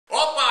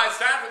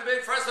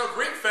Big Fresno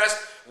Greek Fest.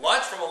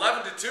 Lunch from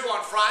 11 to 2 on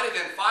Friday,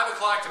 then 5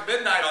 o'clock to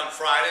midnight on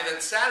Friday, then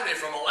Saturday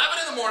from 11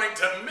 in the morning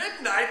to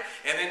midnight,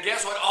 and then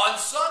guess what? On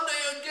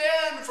Sunday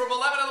again from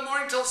 11 in the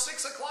morning till 6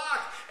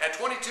 o'clock at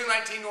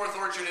 2219 North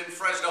Orchard in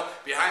Fresno,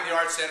 behind the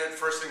Arts Center at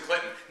First and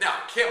Clinton. Now,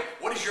 Kim,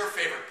 what is your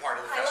favorite part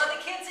of the festival? I love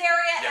the kids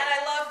area, and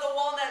I love the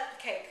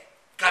walnut cake.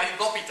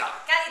 Karidopita.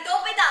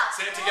 Karidopita.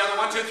 Say it together,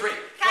 1, 2, 3.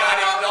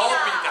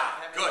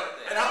 Karidopita. Good.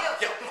 And how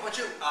about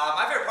you?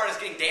 My favorite part is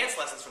getting dance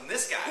lessons from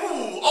this guy.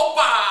 Ooh,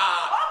 Opa!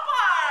 Opa!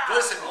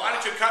 Listen, why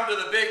don't you come to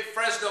the big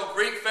Fresno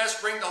Greek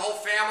Fest, bring the whole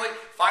family,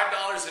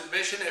 $5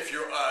 admission. If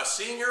you're a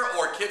senior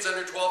or kids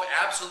under 12,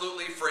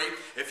 absolutely free.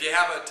 If you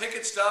have a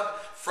ticket stub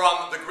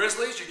from the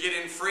Grizzlies, you get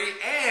in free.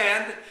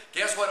 And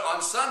guess what?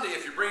 On Sunday,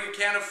 if you bring a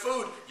can of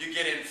food, you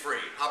get in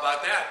free. How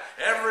about that?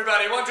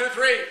 Everybody, 1, 2,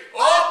 3.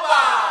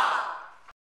 Opa!